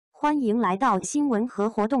欢迎来到新闻和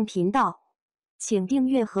活动频道，请订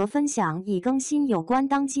阅和分享以更新有关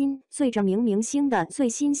当今最着名明星的最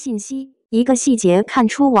新信息。一个细节看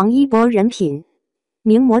出王一博人品。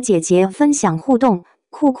名模姐姐分享互动，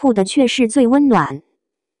酷酷的却是最温暖。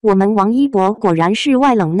我们王一博果然是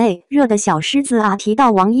外冷内热的小狮子啊！提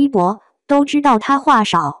到王一博，都知道他话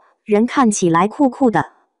少，人看起来酷酷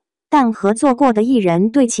的，但合作过的艺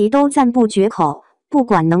人对其都赞不绝口，不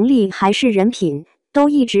管能力还是人品，都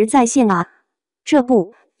一直在线啊！这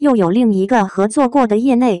不，又有另一个合作过的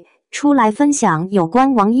业内出来分享有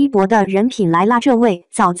关王一博的人品来啦。这位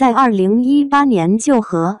早在2018年就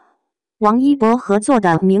和王一博合作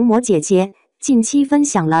的名模姐姐，近期分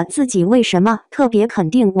享了自己为什么特别肯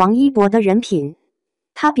定王一博的人品。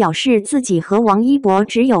她表示自己和王一博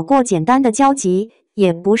只有过简单的交集，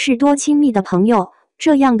也不是多亲密的朋友。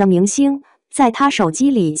这样的明星，在她手机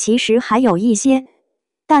里其实还有一些，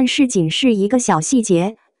但是仅是一个小细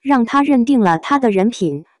节，让她认定了他的人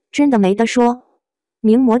品，真的没得说。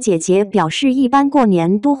名模姐姐表示，一般过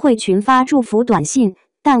年都会群发祝福短信，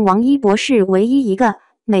但王一博是唯一一个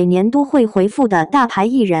每年都会回复的大牌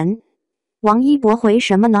艺人。王一博回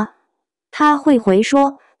什么呢？他会回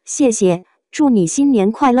说：“谢谢，祝你新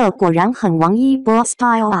年快乐。”果然很王一博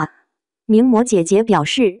style 啊！名模姐姐表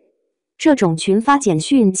示，这种群发简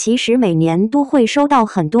讯其实每年都会收到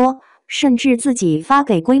很多，甚至自己发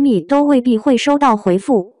给闺蜜都未必会收到回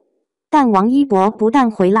复。但王一博不但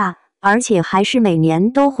回啦，而且还是每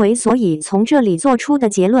年都回，所以从这里做出的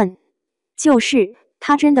结论就是，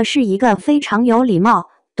他真的是一个非常有礼貌、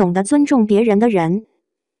懂得尊重别人的人。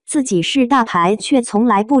自己是大牌，却从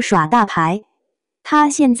来不耍大牌。他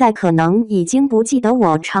现在可能已经不记得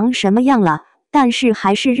我长什么样了，但是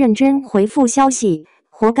还是认真回复消息，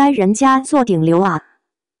活该人家做顶流啊！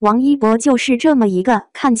王一博就是这么一个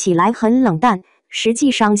看起来很冷淡，实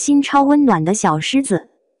际上心超温暖的小狮子，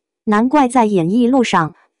难怪在演艺路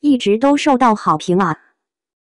上一直都受到好评啊！